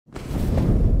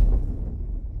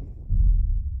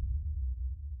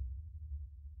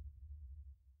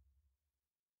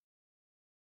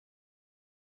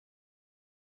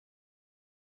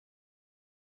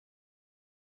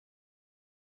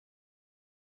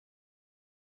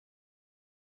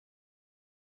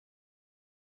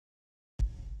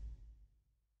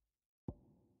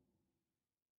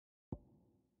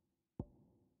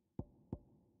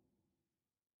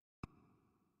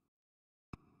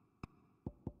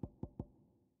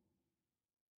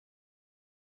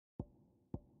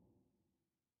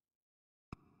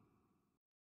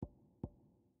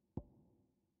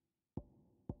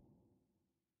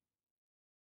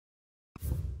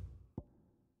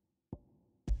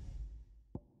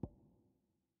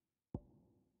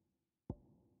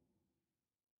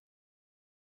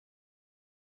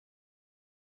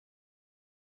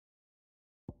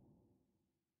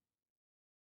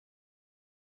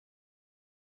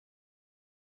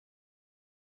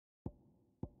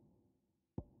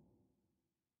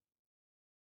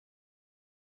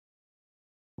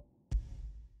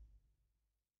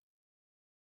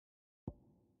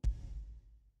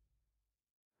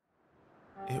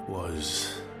It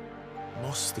was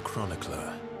Moss the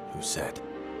Chronicler who said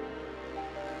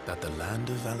that the land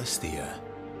of Valisthea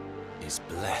is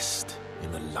blessed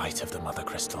in the light of the Mother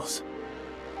Crystals.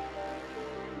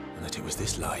 And that it was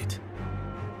this light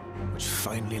which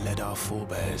finally led our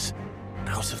forebears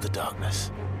out of the darkness.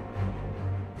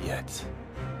 Yet,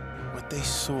 what they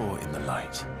saw in the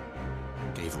light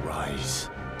gave rise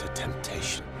to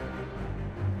temptation.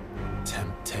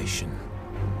 Temptation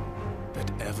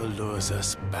that ever lures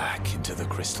us back into the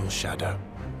crystal shadow.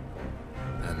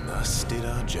 And thus did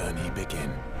our journey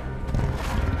begin.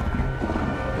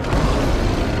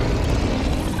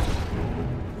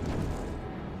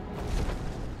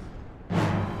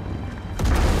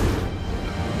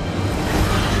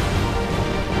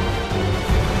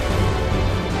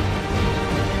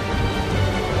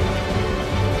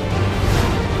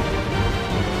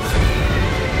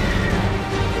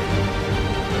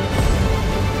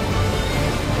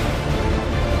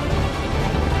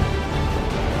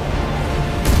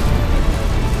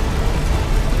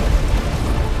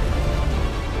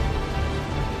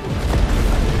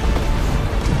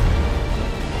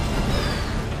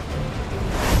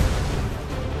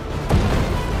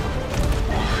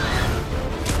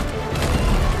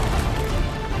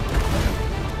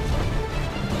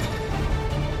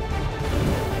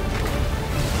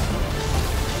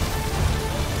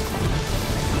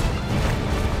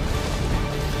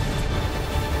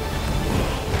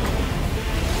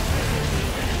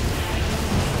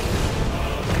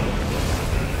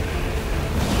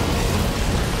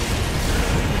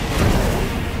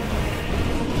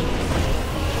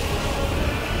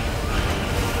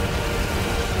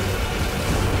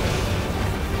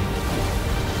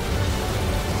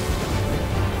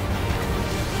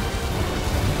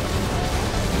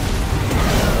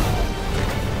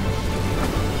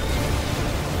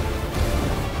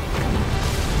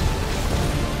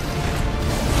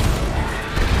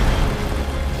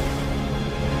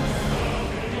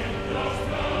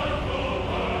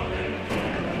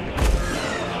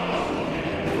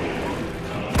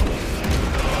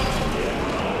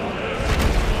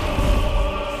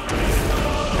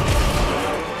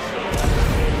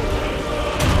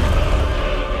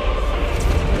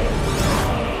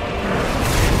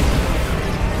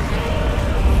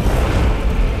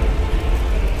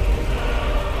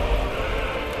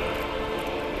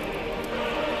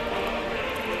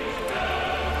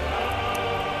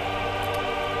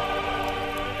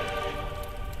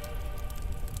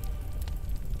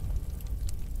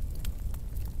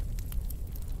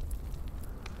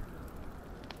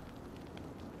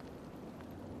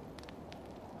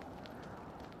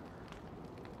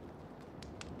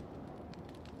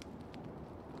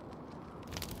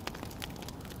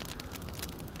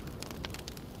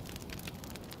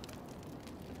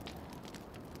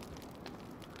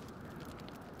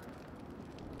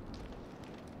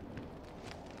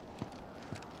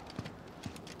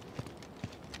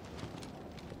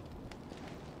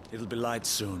 It'll be light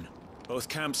soon. Both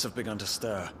camps have begun to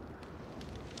stir.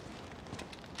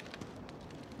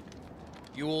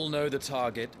 You all know the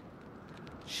target.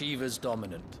 Shiva's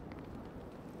dominant.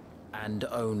 And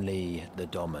only the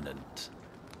dominant.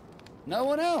 No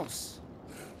one else?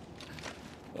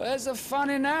 Where's the fun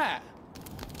in that?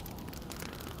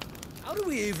 How do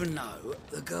we even know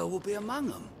the girl will be among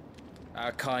them?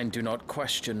 Our kind do not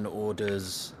question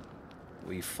orders.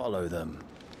 We follow them.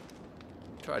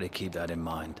 Try to keep that in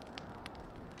mind.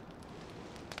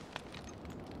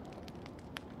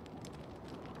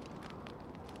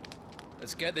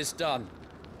 Let's get this done.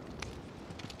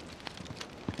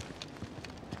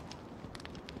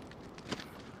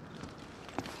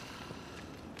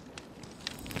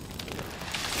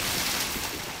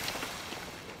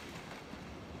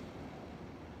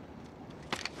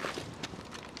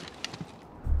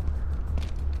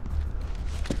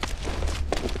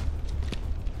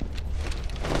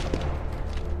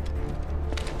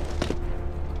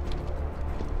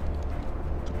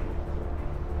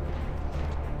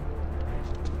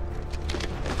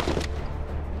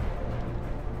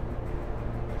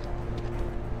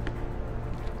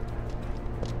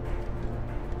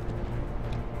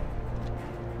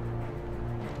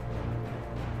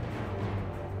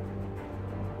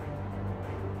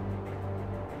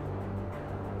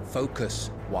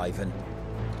 Focus, Wyvern.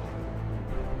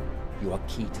 You are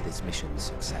key to this mission's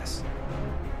success.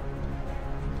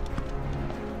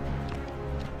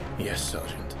 Yes,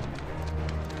 Sergeant.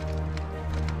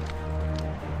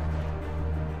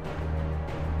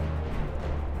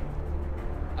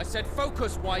 I said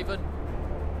focus, Wyvern.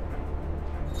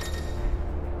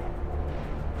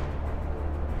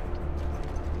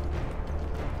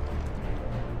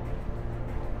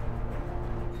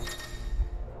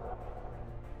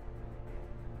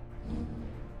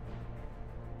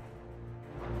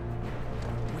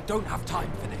 don't have time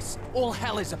for this. All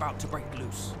hell is about to break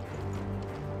loose.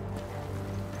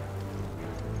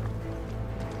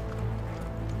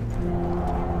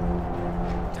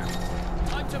 Damn it.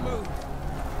 Time to move.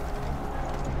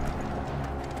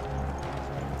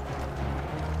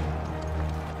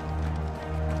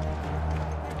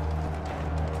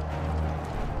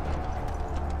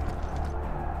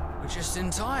 We're just in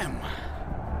time.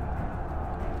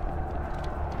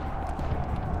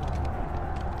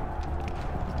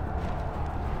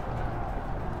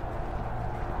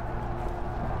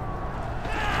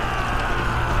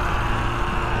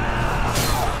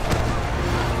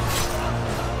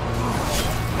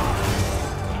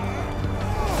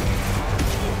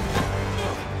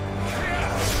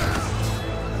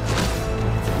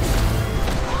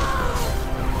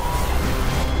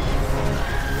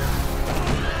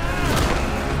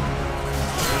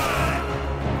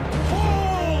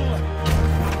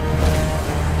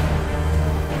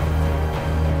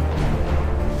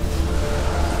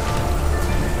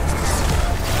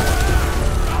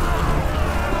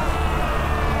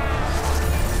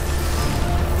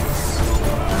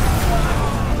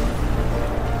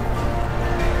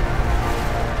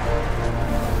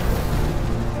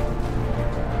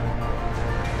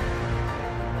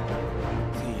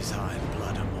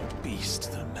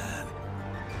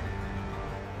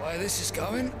 Way this is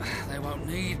going, they won't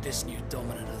need this new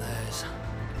dominant of theirs.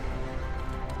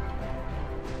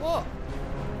 What?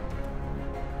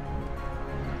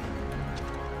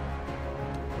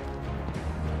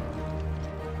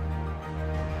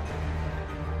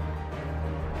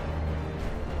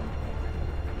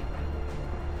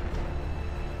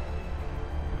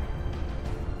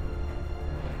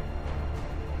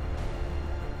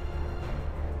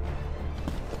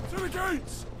 To the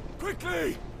gates!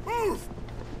 Quickly! Move!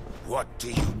 What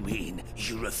do you mean,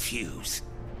 you refuse?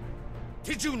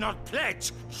 Did you not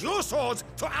pledge your swords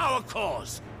to our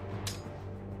cause?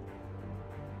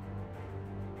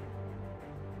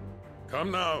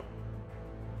 Come now.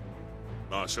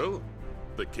 Marshal,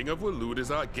 the King of Waloed is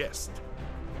our guest.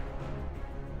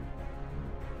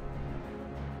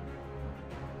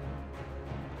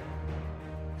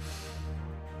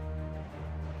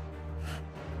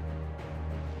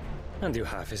 And you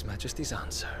have His Majesty's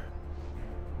answer.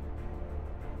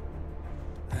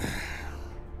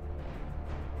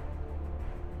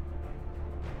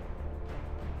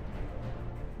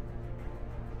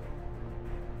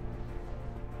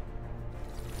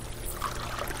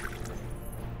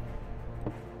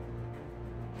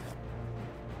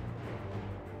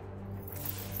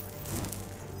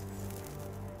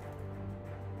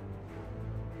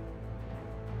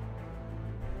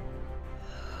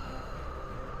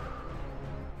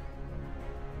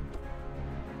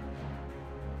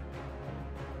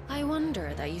 I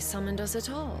wonder that you summoned us at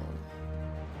all.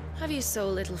 Have you so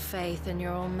little faith in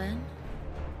your own men?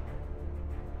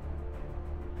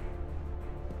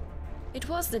 It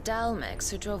was the Dalmex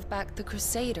who drove back the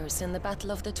Crusaders in the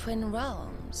Battle of the Twin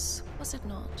Realms, was it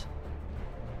not?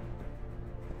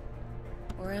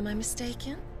 Or am I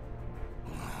mistaken?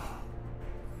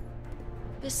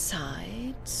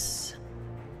 Besides,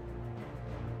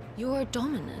 your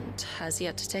dominant has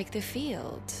yet to take the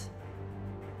field.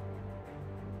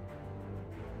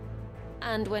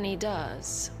 And when he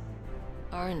does,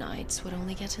 our knights would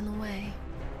only get in the way.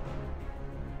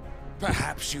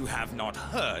 Perhaps you have not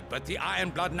heard, but the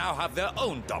Ironblood now have their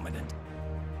own dominant.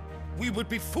 We would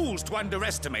be fools to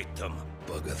underestimate them.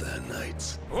 Bugger their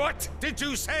knights. What did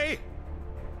you say?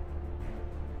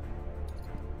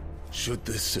 Should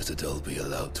this citadel be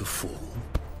allowed to fall,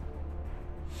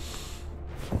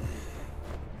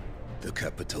 the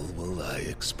capital will lie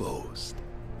exposed.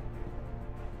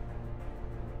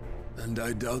 And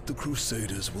I doubt the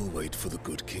Crusaders will wait for the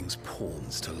good king's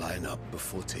pawns to line up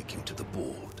before taking to the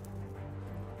board.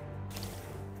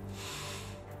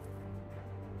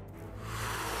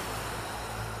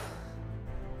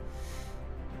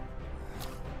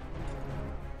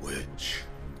 Which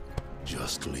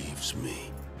just leaves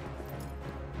me.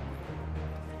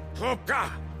 Hopka!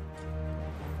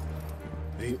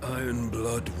 The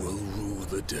Ironblood will rue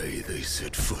the day they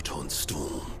set foot on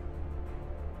Storm.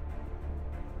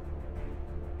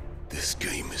 This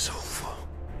game is over.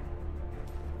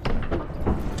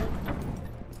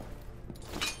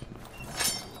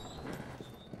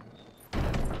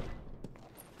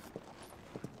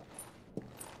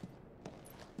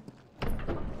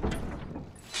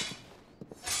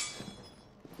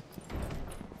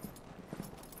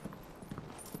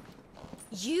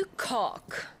 You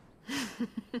cock.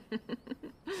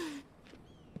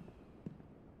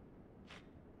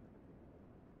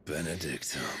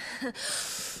 Benedictum.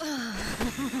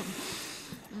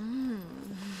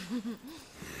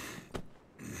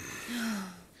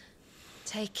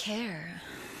 Take care.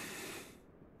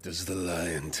 Does the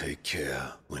lion take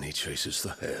care when he chases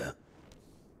the hare?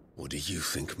 Or do you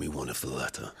think me one of the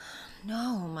latter?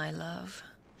 No, my love.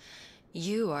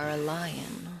 You are a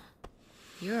lion.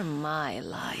 You're my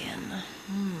lion.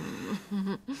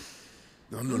 I'm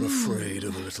not afraid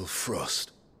of a little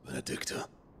frost, Benedicta.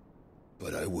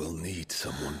 But I will need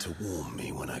someone to warm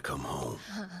me when I come home.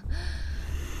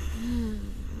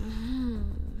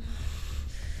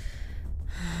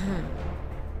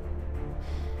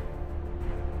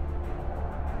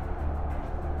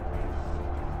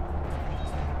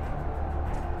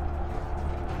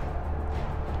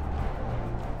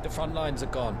 The front lines are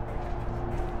gone.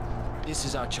 This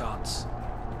is our chance.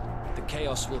 The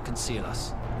chaos will conceal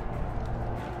us.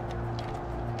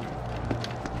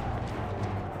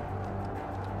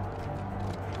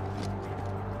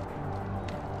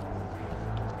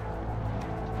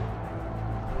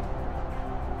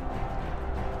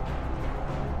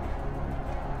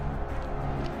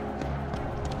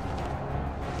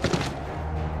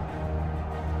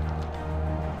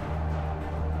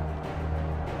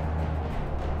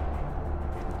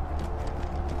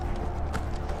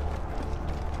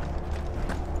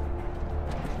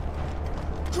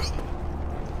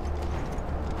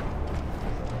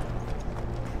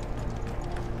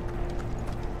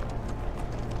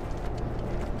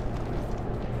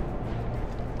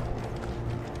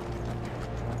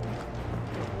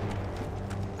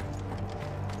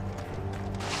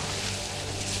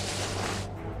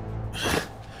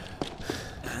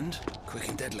 Quick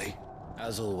and deadly.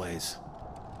 As always.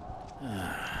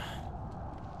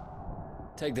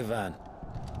 Take the van.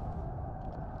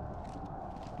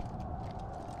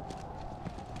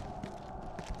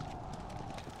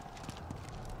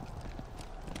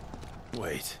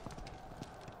 Wait.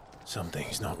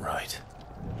 Something's not right.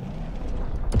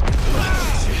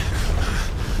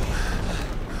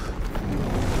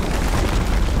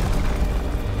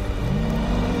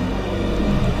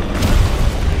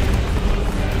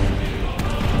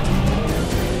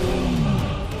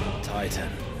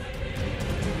 Titan.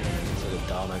 So the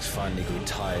Daleks finally grew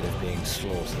tired of being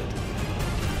slaughtered.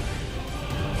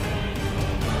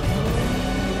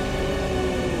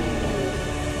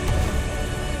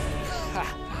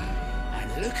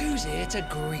 And look who's here to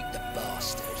greet the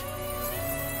bastard.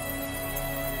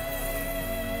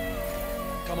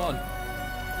 Come on.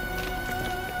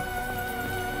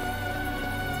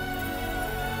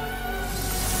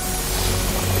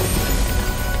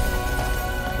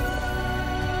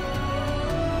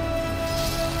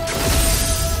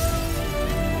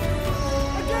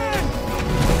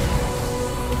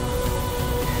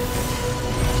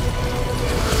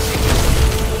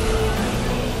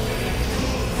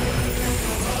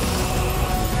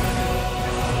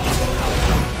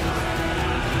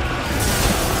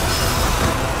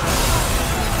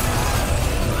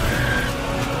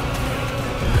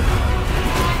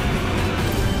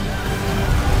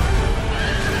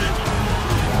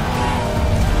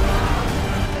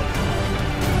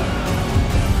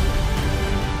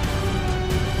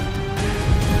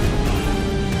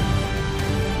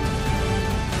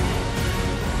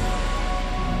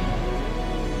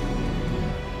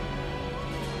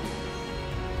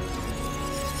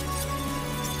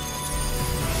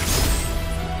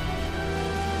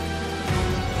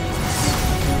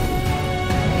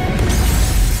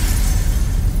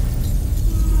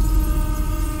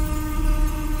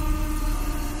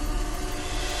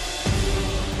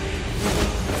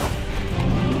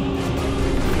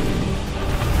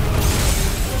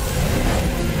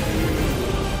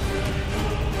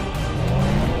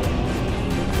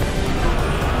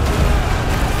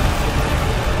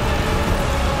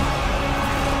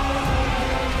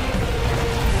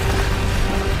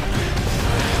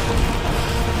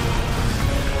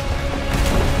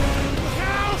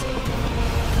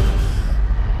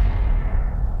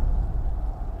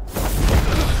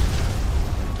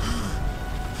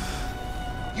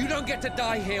 You don't get to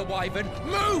die here, Wyvern.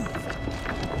 Move!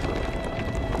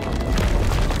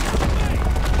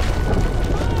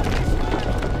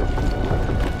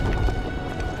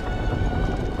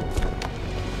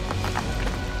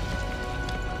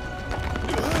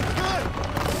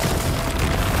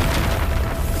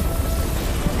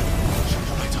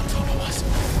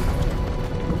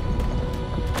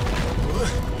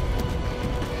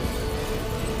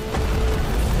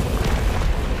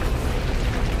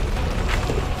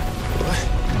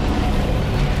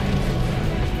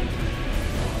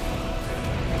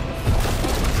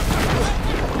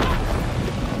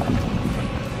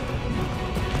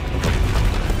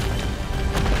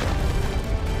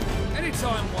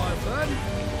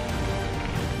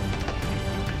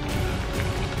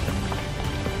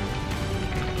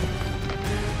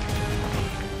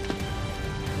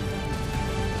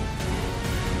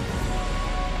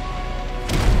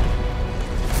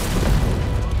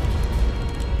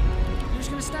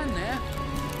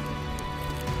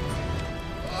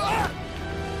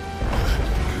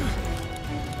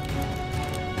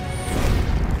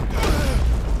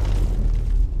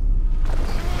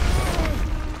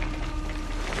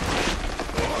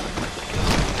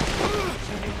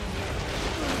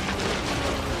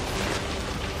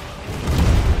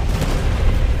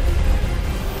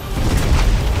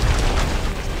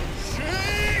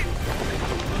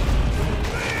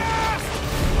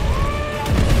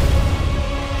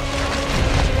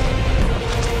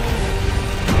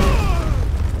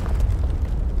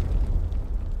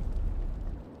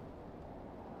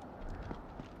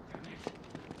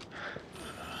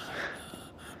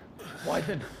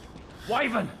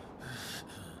 Wyvern!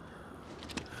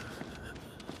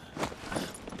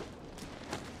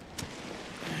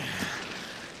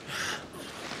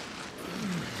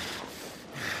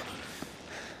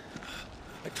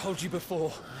 I told you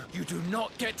before, you do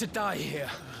not get to die here.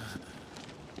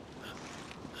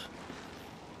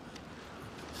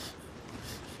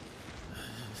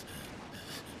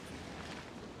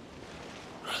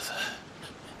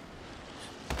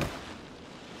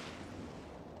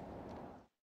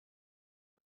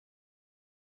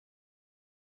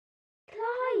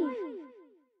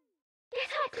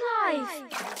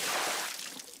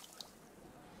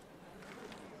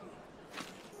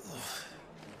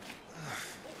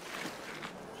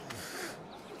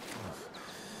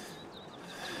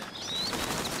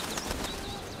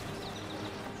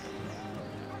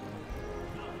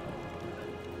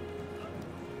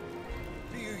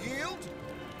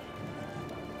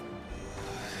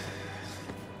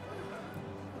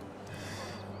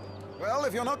 Well,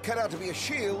 if you're not cut out to be a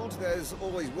shield, there's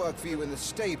always work for you in the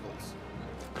stables.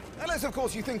 Unless, of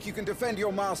course, you think you can defend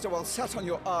your master while sat on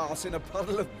your arse in a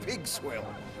puddle of pig swill.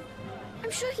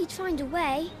 I'm sure he'd find a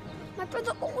way. My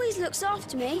brother always looks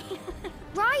after me.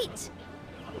 Right?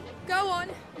 Go on.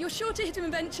 You're sure to hit him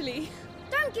eventually.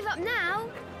 Don't give up now.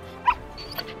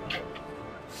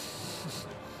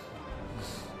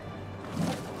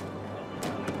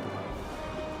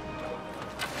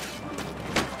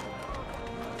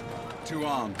 Two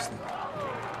arms, then.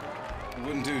 It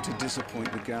wouldn't do to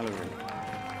disappoint the gallery.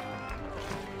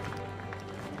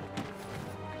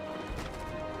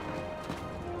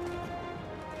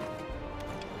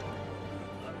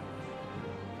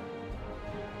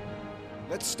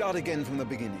 Let's start again from the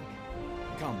beginning.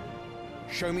 Come,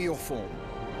 show me your form.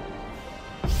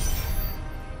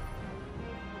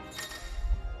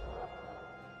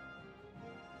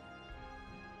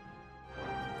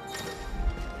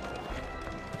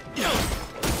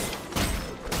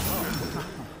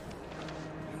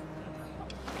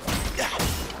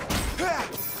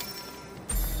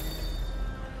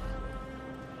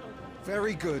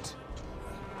 Very good.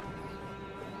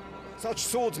 Such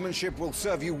swordsmanship will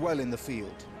serve you well in the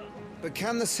field. But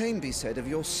can the same be said of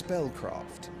your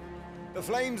spellcraft? The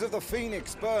flames of the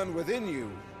Phoenix burn within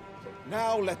you.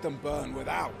 Now let them burn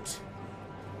without.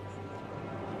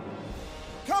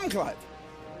 Come, Clive.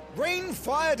 Rain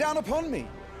fire down upon me.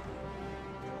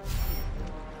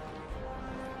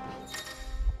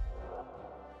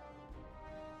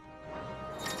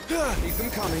 Keep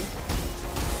them coming.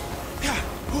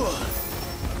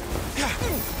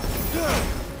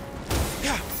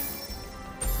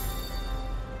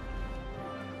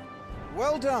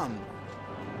 Well done.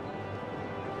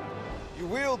 You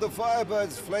wield the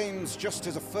Firebird's flames just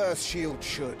as a first shield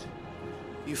should.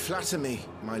 You flatter me,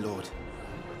 my lord.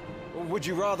 Or would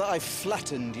you rather I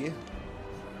flattened you?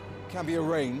 Can be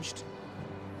arranged.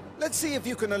 Let's see if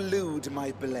you can elude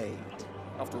my blade.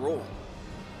 After all,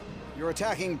 your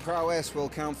attacking prowess will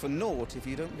count for naught if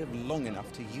you don't live long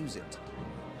enough to use it.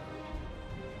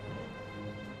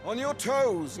 On your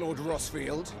toes, Lord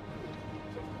Rossfield.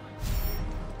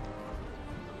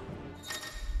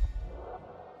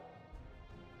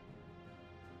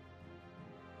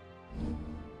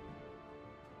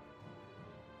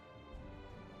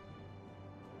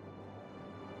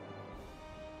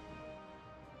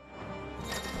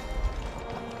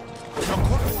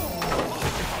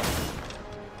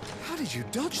 How did you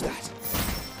dodge that?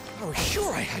 I was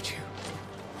sure I had you.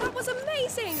 That was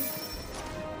amazing!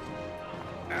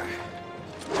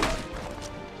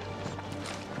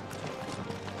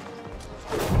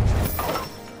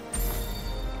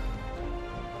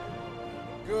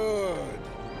 Good.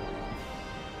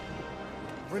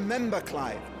 Remember,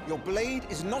 Clive, your blade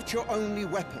is not your only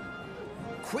weapon.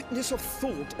 Quickness of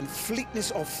thought and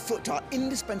fleetness of foot are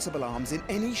indispensable arms in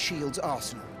any shield's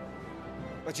arsenal.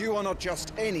 But you are not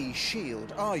just any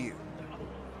shield, are you?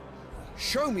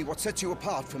 Show me what sets you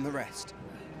apart from the rest.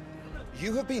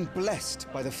 You have been blessed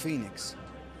by the Phoenix,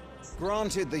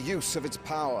 granted the use of its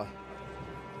power.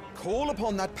 Call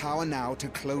upon that power now to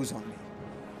close on me.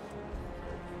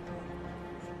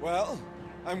 Well,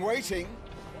 I'm waiting.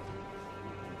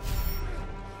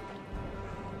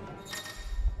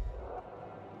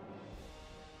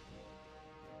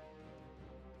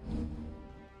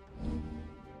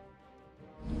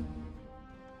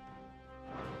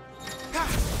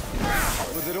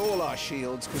 Would that all our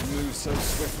shields could move so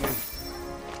swiftly.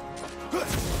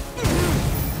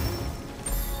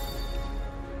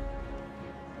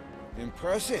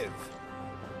 Impressive.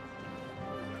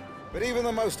 But even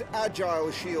the most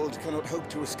agile shield cannot hope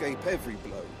to escape every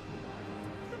blow.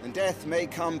 And death may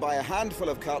come by a handful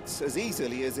of cuts as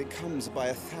easily as it comes by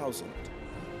 1,000.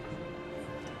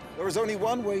 There is only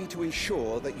one way to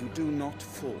ensure that you do not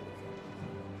fall.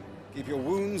 Keep your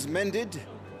wounds mended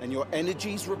and your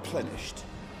energies replenished.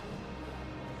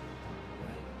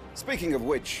 Speaking of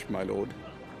which, my lord,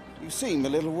 you seem a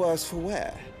little worse for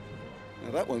wear.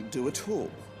 Now that won't do at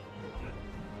all.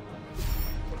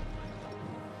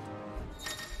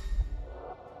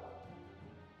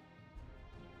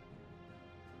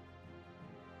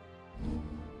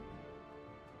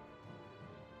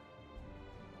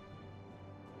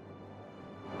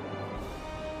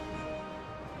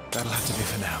 That'll have to do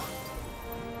for now.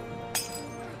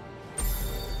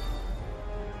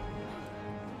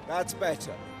 That's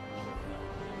better.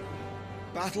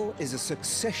 Battle is a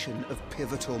succession of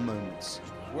pivotal moments,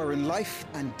 wherein life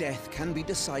and death can be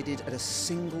decided at a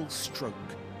single stroke.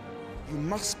 You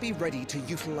must be ready to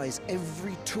utilize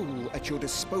every tool at your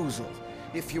disposal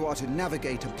if you are to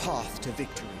navigate a path to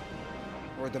victory.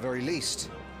 Or at the very least,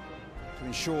 to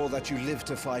ensure that you live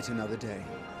to fight another day.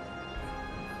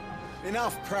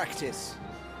 Enough practice.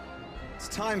 It's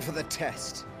time for the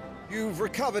test. You've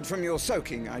recovered from your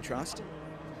soaking, I trust.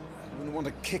 You wouldn't want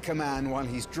to kick a man while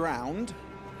he's drowned.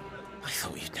 I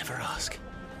thought you'd never ask.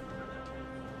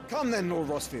 Come then, Lord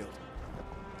Rosfield.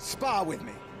 Spar with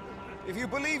me. If you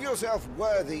believe yourself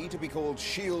worthy to be called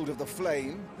Shield of the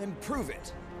Flame, then prove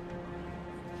it.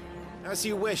 As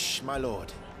you wish, my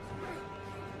lord.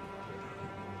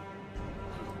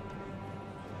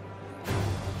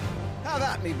 Have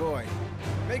at me, boy.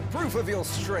 Make proof of your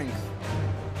strength.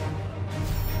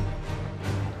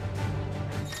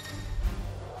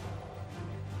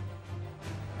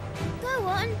 Go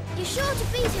on. You're sure to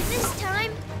beat it this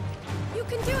time. You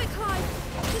can do it,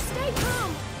 Clive. Just stay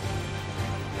calm.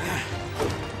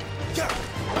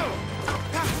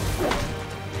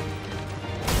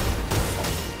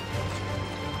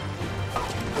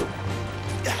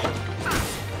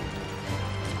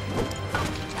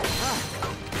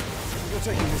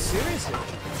 You're taking this seriously.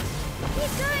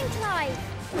 Keep going, Clive.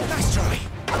 Let's try.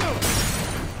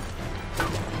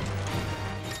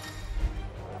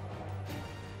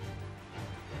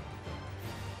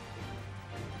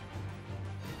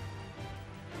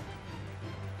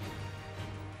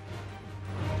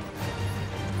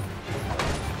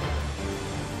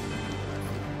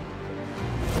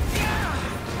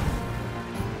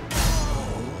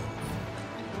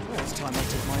 Well, it's time I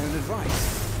took my own advice.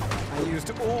 I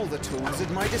used all the tools at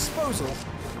my disposal.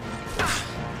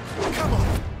 Come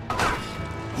on!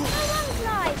 Go on,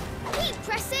 Clive. Keep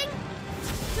pressing.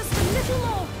 Just a little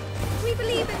more. We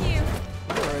believe in you.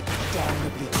 You're a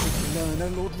damnably quick learner,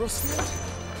 Lord Rosfield.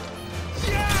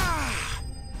 He won!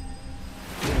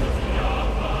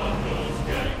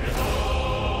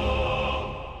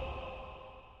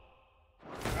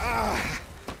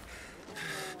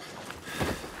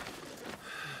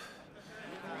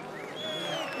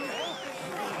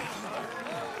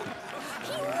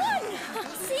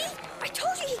 See? I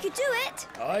told you he could do it.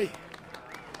 Aye.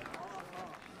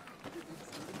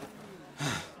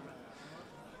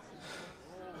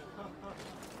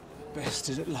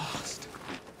 Bested at last.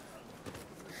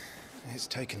 It's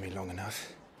taken me long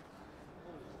enough.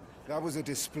 That was a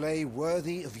display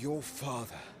worthy of your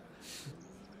father.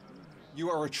 You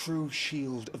are a true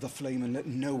shield of the flame, and let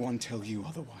no one tell you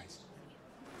otherwise.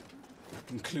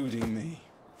 Including me.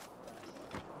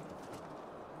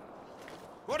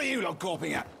 What are you lot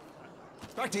gawping at?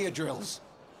 Back to your drills.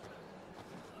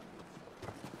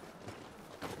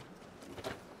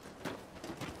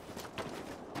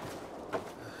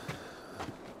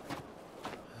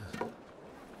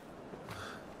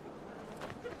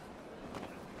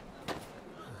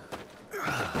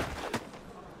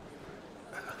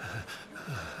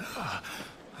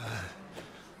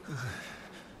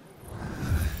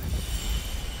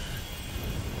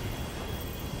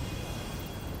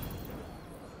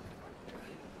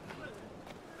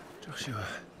 Joshua,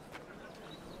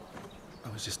 I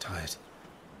was just tired.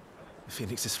 The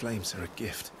Phoenix's flames are a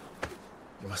gift.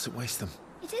 You mustn't waste them.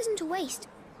 It isn't a waste.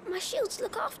 My shields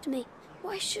look after me.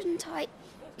 Why shouldn't I?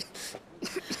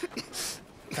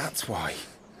 That's why.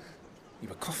 You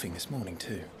were coughing this morning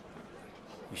too.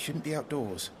 You shouldn't be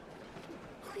outdoors.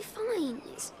 I'll be fine.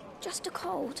 It's just a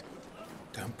cold.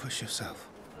 Don't push yourself.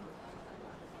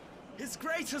 His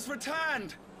Grace has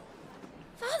returned!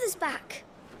 Father's back.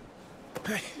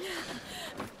 Hey.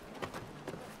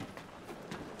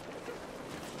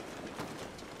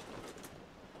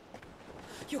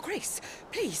 Your Grace,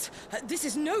 please, this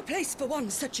is no place for one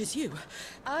such as you.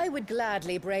 I would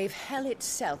gladly brave hell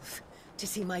itself to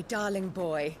see my darling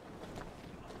boy.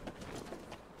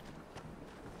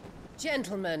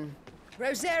 Gentlemen,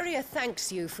 Rosaria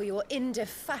thanks you for your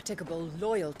indefatigable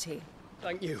loyalty.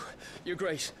 Thank you, Your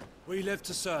Grace. We live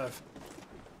to serve.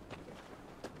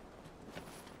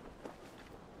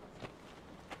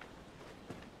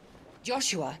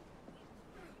 Joshua.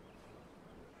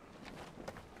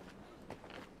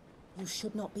 You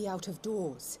should not be out of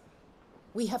doors.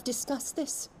 We have discussed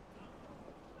this.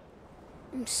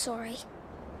 I'm sorry.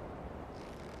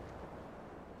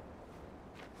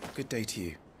 Good day to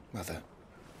you, Mother.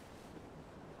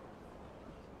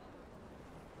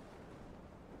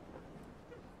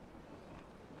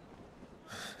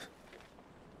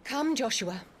 Come,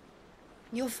 Joshua.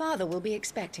 Your father will be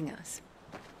expecting us.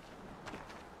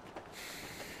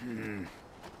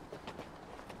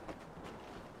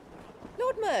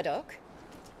 Lord Murdoch?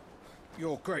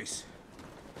 Your Grace.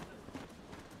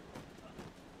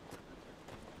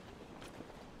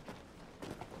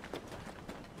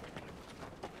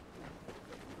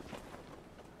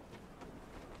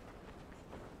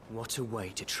 What a way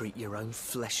to treat your own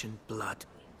flesh and blood.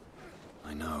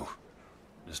 I know.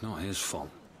 It's not his fault.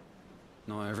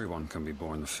 Not everyone can be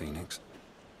born the Phoenix.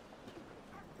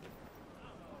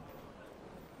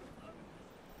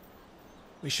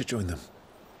 We should join them.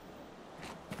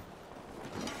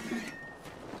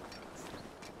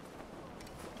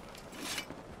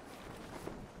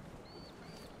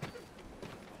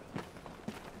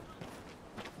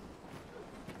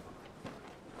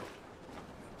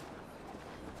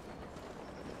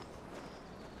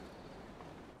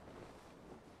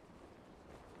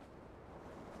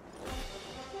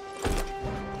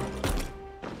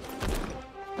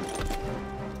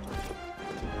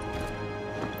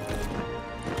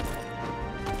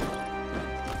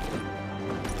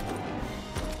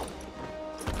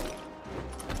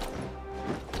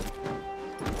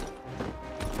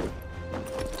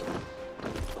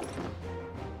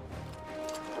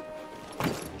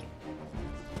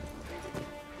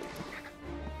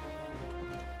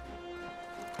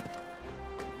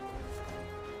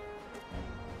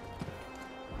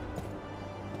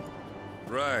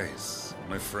 Rise,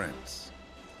 my friends.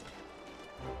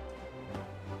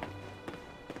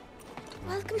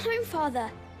 Welcome home, Father.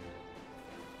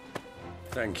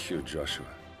 Thank you, Joshua.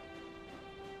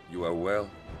 You are well,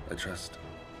 I trust?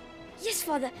 Yes,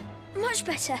 Father. Much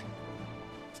better.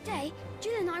 Today,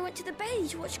 Jill and I went to the Bailey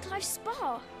to watch Clive's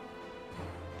spa.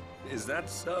 Is that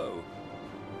so?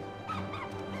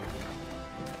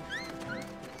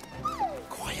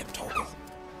 Quiet, Torgal.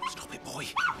 Stop it, boy.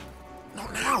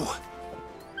 Not now.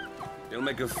 You'll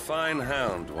make a fine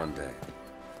hound one day.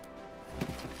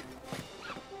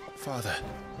 Father.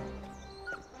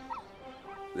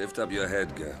 Lift up your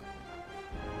head, girl.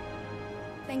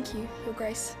 Thank you, Your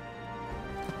Grace.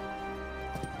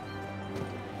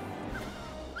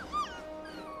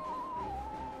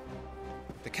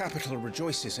 The capital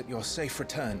rejoices at your safe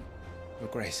return, Your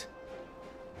Grace.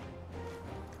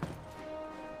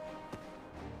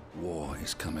 War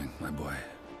is coming, my boy.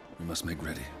 We must make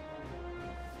ready.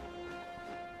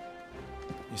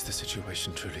 Is the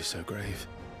situation truly so grave?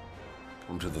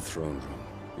 Come to the throne room.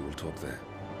 We will talk there.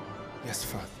 Yes,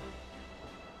 Father.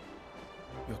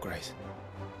 Your Grace.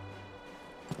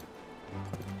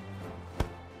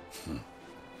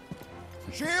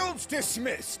 Shields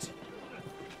dismissed!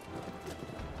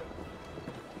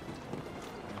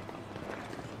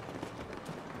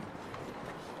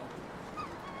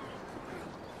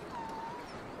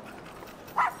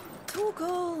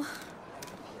 Torgal.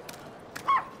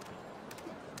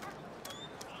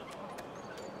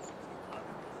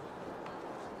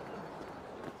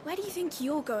 Where do you think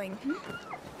you're going,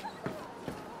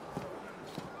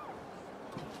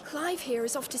 Clive here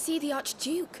is off to see the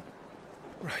Archduke.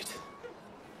 Right.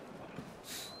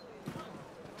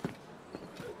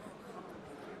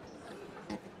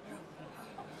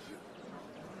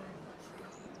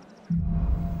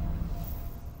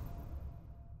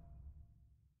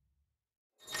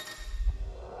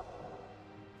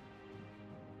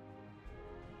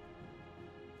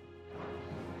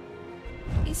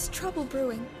 Is trouble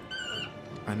brewing?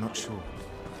 I'm not sure.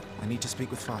 I need to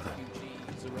speak with Father.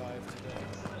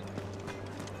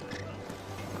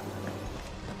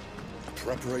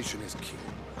 Preparation is key.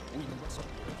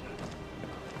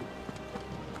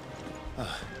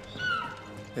 Ah.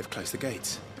 They've closed the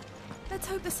gates. Let's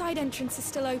hope the side entrance is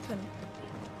still open.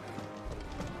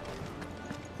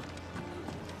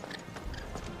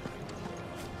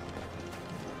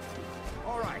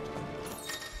 All right.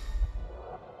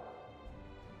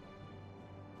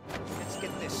 Let's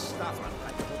get this stuff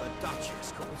unpacked before the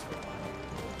Duchess calls for it.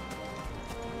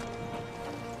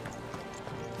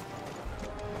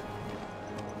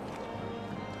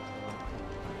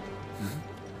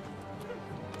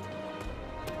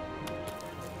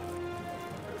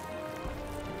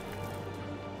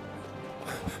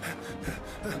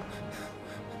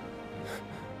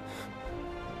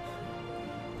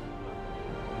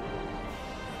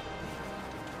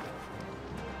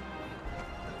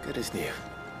 It is new.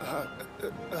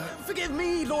 Forgive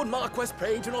me, Lord Marquess.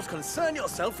 Pray do not concern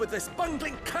yourself with this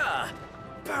bungling cur.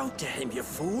 Bow to him, you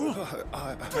fool.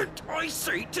 Did I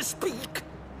say to speak?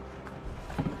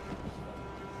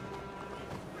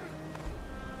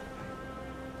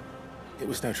 It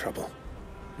was no trouble.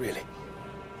 Really.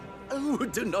 Oh,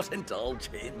 do not indulge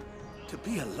him. To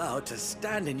be allowed to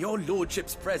stand in your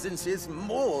lordship's presence is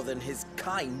more than his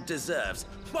kind deserves.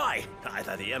 Why,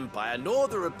 neither the Empire nor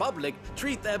the Republic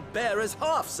treat their bearers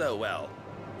half so well.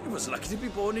 He was lucky to be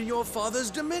born in your father's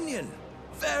dominion.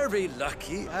 Very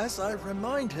lucky, as I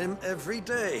remind him every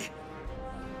day.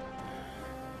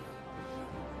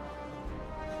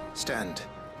 Stand,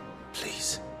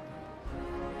 please.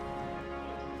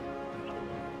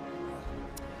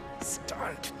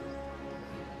 Stand.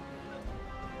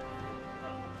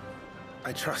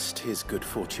 I trust his good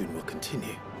fortune will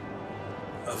continue.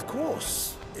 Of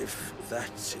course, if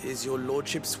that is your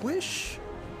lordship's wish.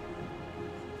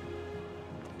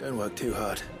 Don't work too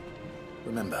hard.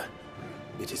 Remember,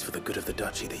 it is for the good of the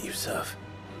duchy that you serve.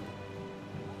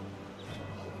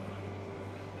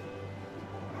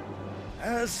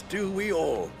 As do we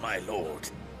all, my lord.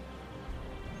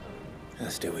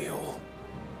 As do we all.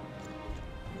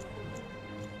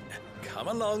 Come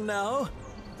along now.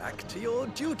 Back to your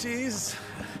duties.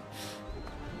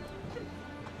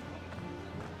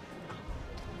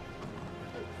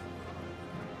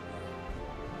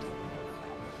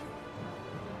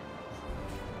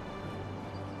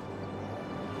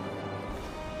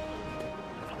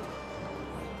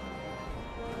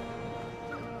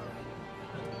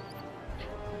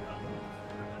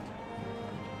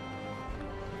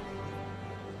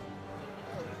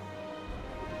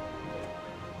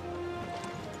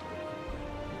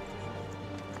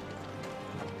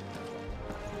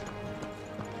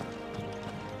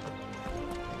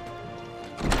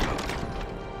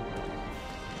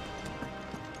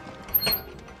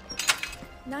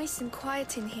 Nice and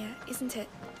quiet in here, isn't it?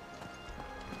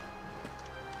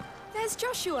 There's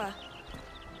Joshua.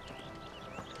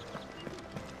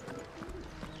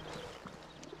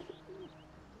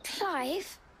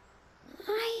 Clive?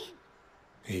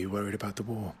 Are you worried about the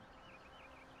war?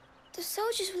 The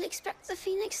soldiers will expect the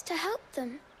Phoenix to help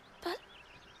them, but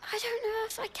I don't know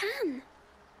if I can.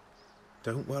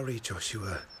 Don't worry,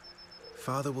 Joshua.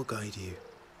 Father will guide you.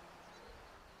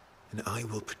 And I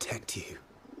will protect you.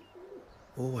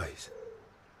 Always.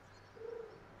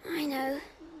 I know.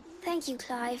 Thank you,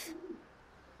 Clive.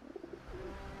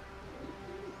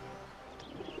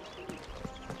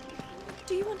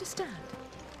 Do you understand?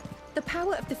 The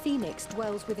power of the Phoenix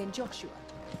dwells within Joshua,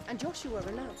 and Joshua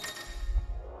alone.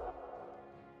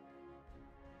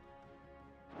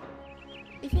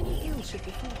 If any ill should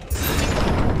befall him.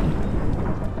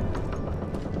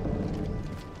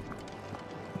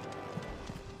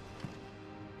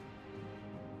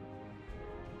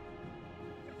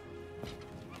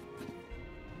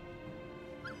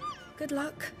 Good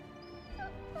luck.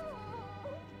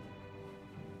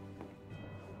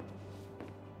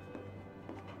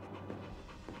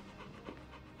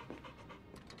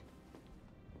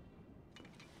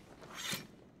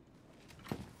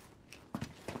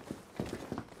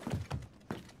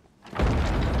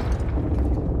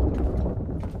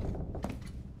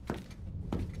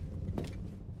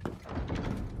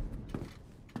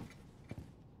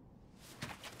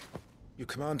 You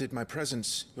commanded my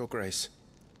presence, Your Grace.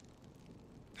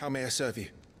 How may I serve you?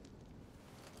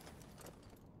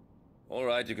 All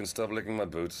right, you can stop licking my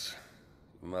boots.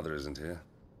 Your mother isn't here.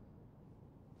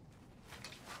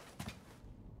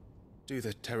 Do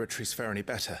the territories fare any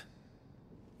better?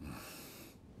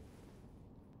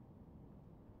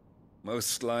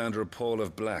 Most lie under a pall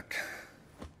of black.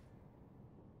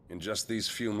 In just these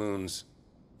few moons,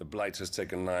 the Blight has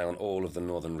taken nigh on all of the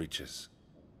northern reaches.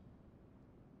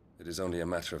 It is only a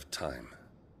matter of time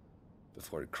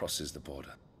before it crosses the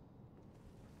border.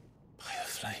 By the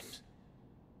flames.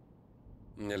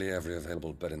 Nearly every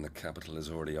available bed in the capital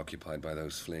is already occupied by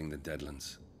those fleeing the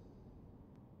Deadlands.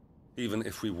 Even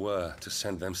if we were to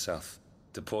send them south,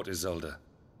 to Port Isolde,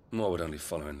 more would only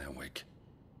follow in their wake.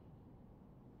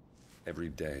 Every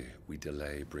day we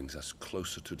delay brings us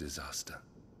closer to disaster.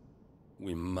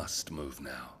 We must move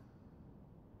now.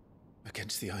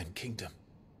 Against the Iron Kingdom.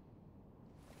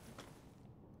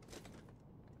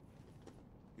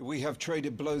 We have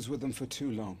traded blows with them for too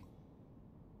long.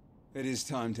 It is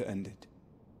time to end it.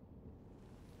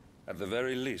 At the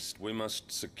very least, we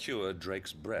must secure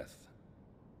Drake's breath.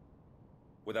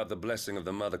 Without the blessing of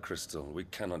the Mother Crystal, we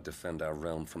cannot defend our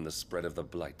realm from the spread of the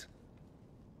Blight.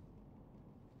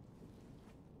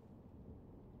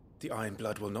 The Iron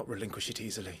Blood will not relinquish it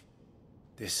easily.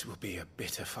 This will be a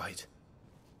bitter fight.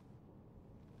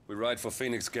 We ride for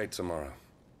Phoenix Gate tomorrow.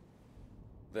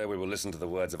 There we will listen to the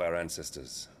words of our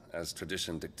ancestors, as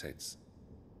tradition dictates.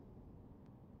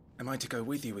 Am I to go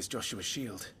with you as Joshua's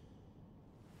shield?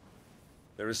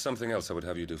 There is something else I would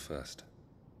have you do first.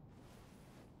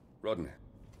 Rodney.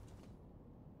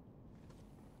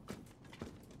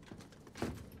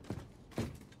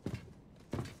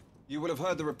 You will have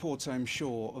heard the reports, I am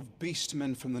sure, of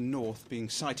beastmen from the north being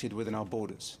sighted within our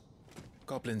borders.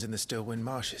 Goblins in the Stillwind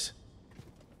Marshes.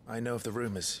 I know of the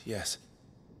rumors, yes.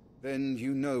 Then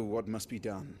you know what must be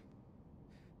done.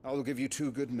 I will give you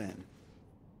 2 good men.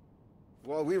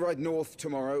 While we ride north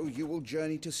tomorrow, you will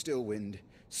journey to Stillwind,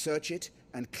 search it,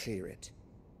 and clear it.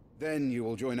 Then you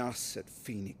will join us at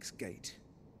Phoenix Gate.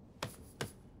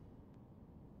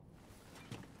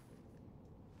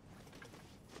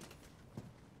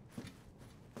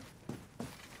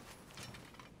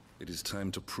 It is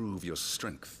time to prove your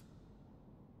strength.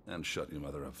 And shut your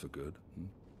mother up for good.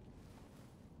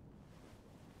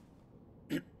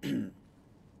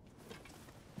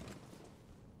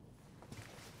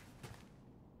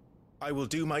 I will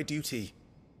do my duty,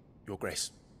 Your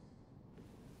Grace.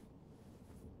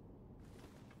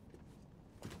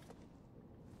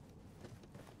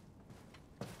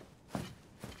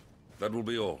 That will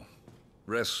be all.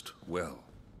 Rest well.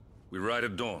 We ride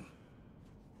at dawn.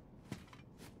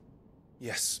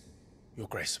 Yes, Your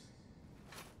Grace.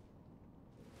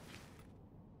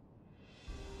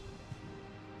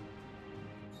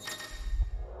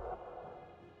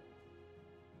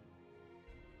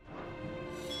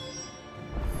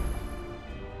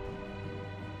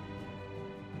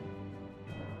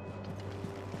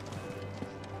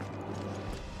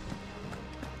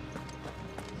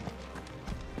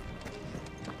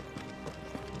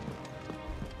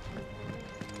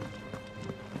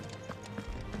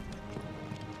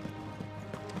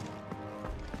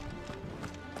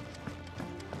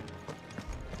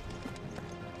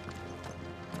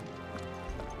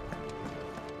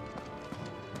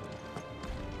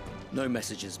 No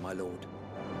messages, my lord.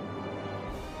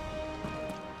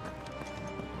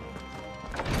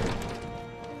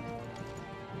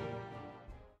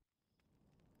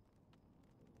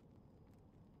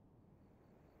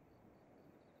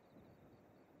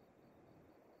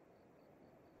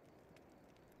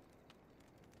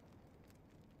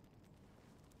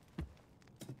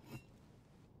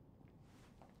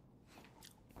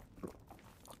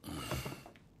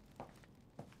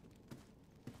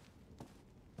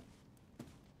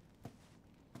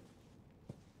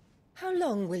 How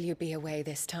long will you be away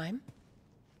this time?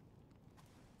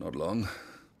 Not long.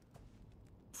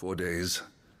 4 days,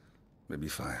 maybe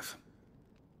 5.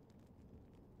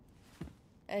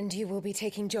 And you will be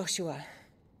taking Joshua?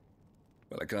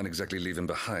 Well, I can't exactly leave him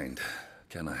behind,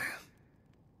 can I?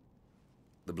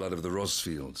 The blood of the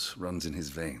Rosfields runs in his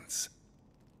veins.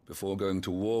 Before going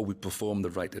to war, we perform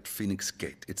the rite at Phoenix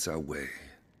Gate. It's our way.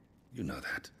 You know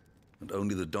that. And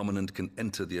only the dominant can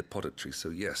enter the apothecary, so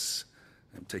yes,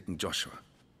 I'm taking Joshua.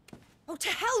 Oh, to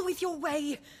hell with your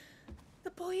way! The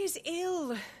boy is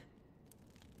ill.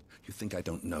 You think I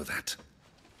don't know that?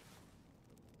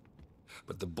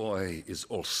 But the boy is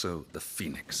also the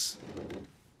Phoenix.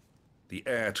 The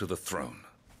heir to the throne.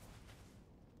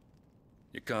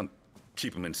 You can't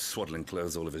keep him in swaddling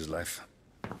clothes all of his life.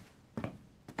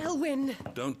 Elwyn!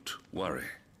 Don't worry.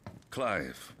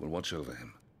 Clive will watch over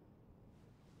him.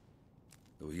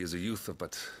 Though he is a youth of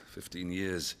but 15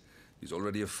 years, he's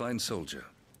already a fine soldier.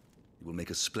 He will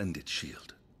make a splendid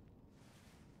shield.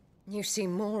 You see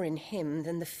more in him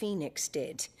than the Phoenix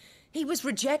did. He was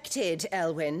rejected,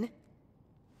 Elwyn.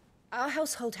 Our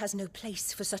household has no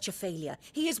place for such a failure.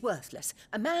 He is worthless,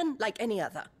 a man like any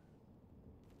other.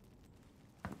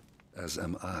 As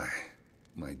am I,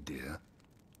 my dear.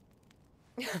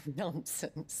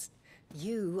 Nonsense.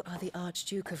 You are the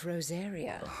Archduke of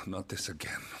Rosaria. Oh, not this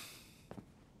again.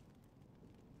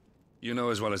 You know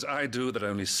as well as I do that I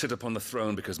only sit upon the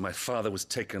throne because my father was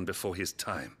taken before his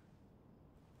time.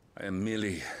 I am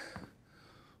merely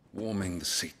warming the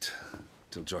seat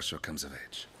till Joshua comes of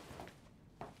age.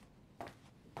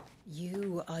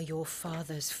 You are your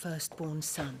father's firstborn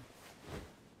son,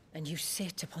 and you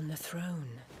sit upon the throne.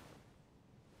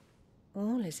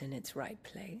 All is in its right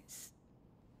place.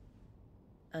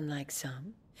 Unlike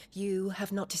some, you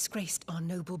have not disgraced our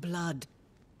noble blood.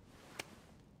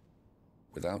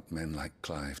 Without men like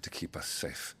Clive to keep us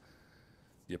safe,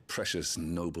 your precious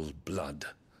noble blood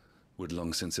would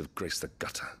long since have graced the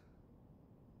gutter.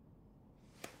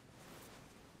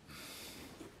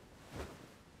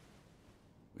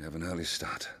 We have an early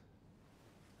start.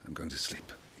 I'm going to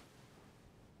sleep.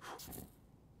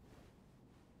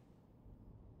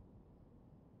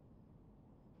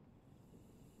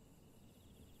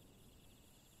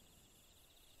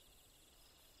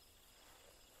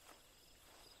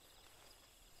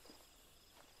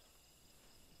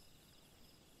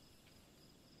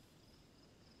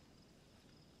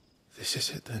 This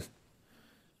is it then.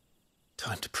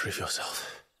 Time to prove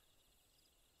yourself.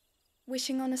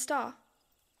 Wishing on a star?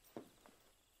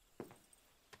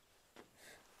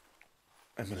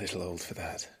 I'm a little old for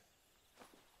that.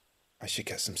 I should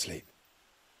get some sleep.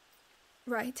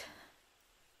 Right.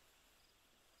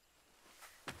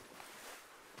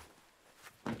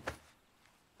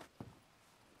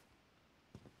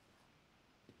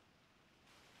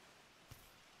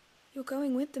 You're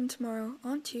going with them tomorrow,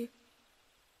 aren't you?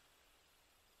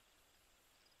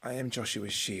 I am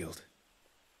Joshua's shield.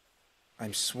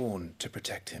 I'm sworn to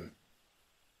protect him.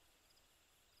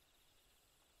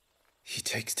 He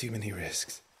takes too many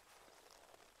risks.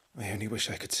 I only wish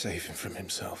I could save him from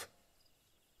himself.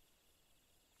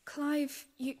 Clive,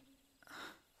 you...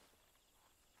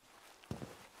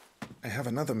 I have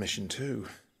another mission too.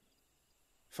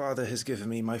 Father has given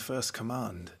me my first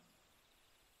command.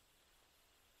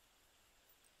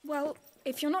 Well,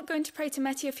 if you're not going to pray to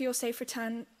Metia for your safe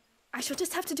return, I shall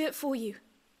just have to do it for you.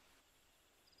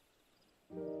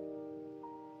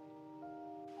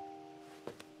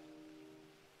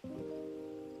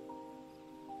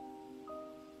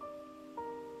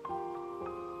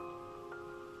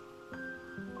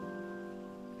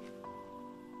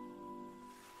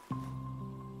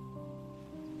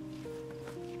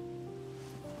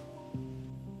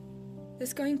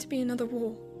 There's going to be another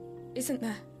war, isn't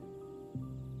there?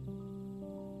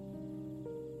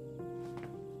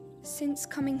 Since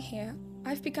coming here,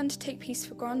 I've begun to take peace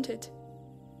for granted.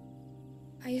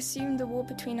 I assumed the war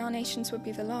between our nations would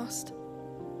be the last.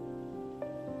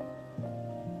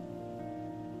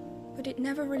 But it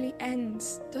never really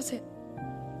ends, does it?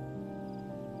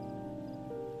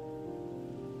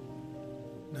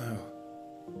 No.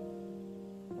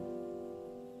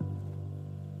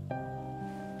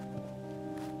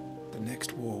 The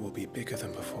next war will be bigger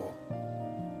than before.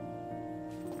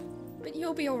 But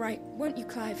you'll be all right, won't you,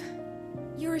 Clive?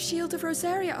 You're a shield of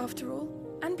Rosaria, after all,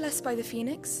 and blessed by the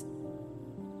Phoenix.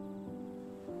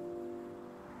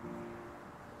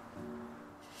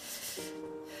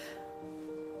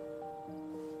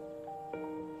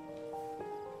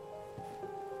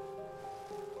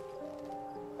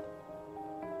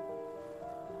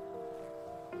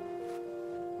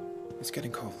 It's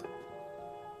getting cold.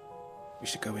 We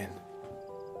should go in.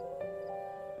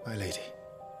 My lady.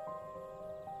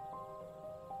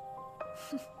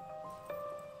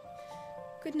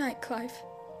 Good night, Clive.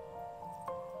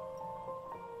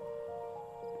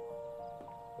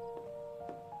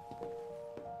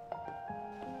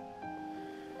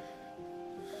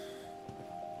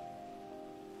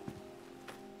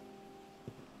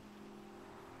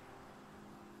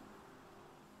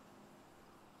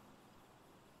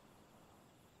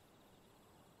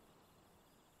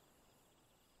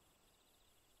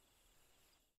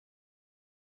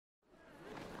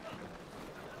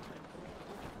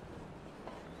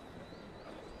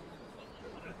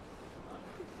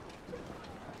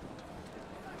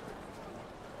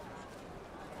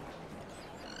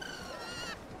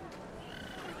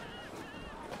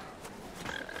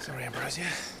 Sorry, Ambrosia.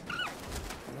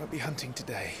 I won't be hunting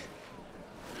today.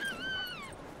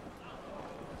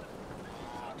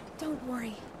 Don't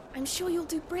worry. I'm sure you'll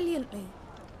do brilliantly.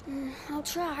 I'll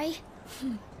try.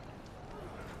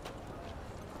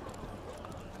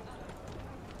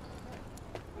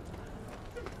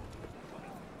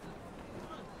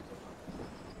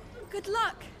 Good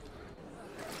luck!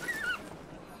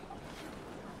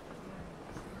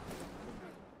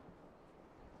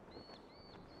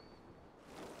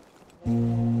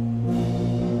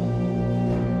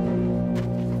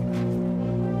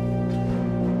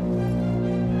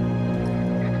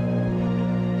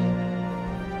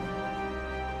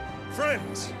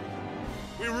 Friends,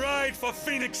 we ride for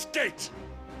Phoenix Gate.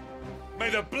 May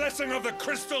the blessing of the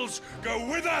crystals go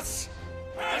with us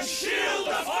And shield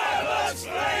the Firebird's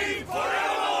flame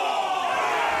forevermore!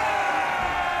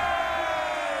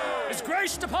 His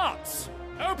Grace departs!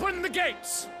 Open the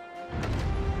gates!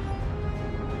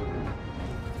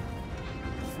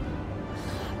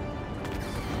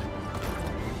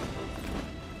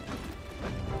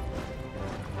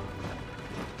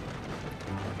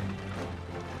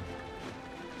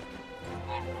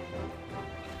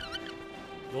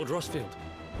 Lord Rossfield,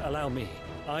 allow me.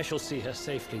 I shall see her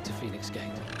safely to Phoenix Gate.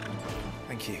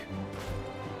 Thank you.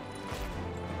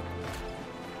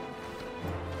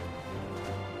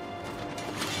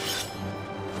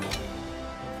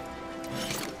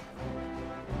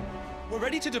 We're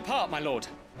ready to depart, my lord.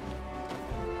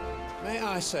 May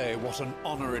I say what an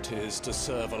honor it is to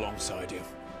serve alongside you?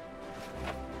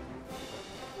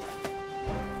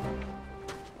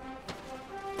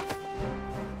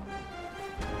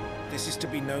 This is to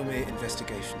be no mere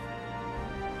investigation.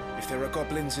 If there are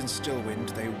goblins in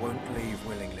Stillwind, they won't leave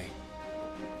willingly.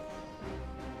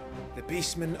 The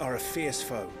Beastmen are a fierce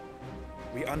foe.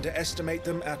 We underestimate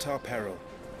them at our peril.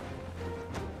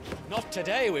 Not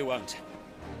today, we won't.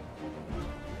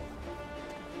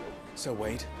 Sir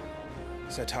Wade,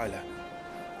 Sir Tyler,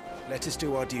 let us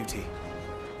do our duty.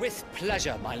 With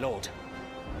pleasure, my lord.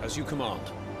 As you command.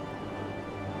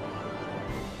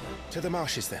 To the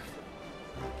marshes, then.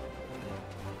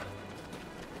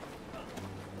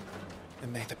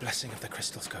 And may the blessing of the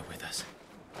crystals go with us.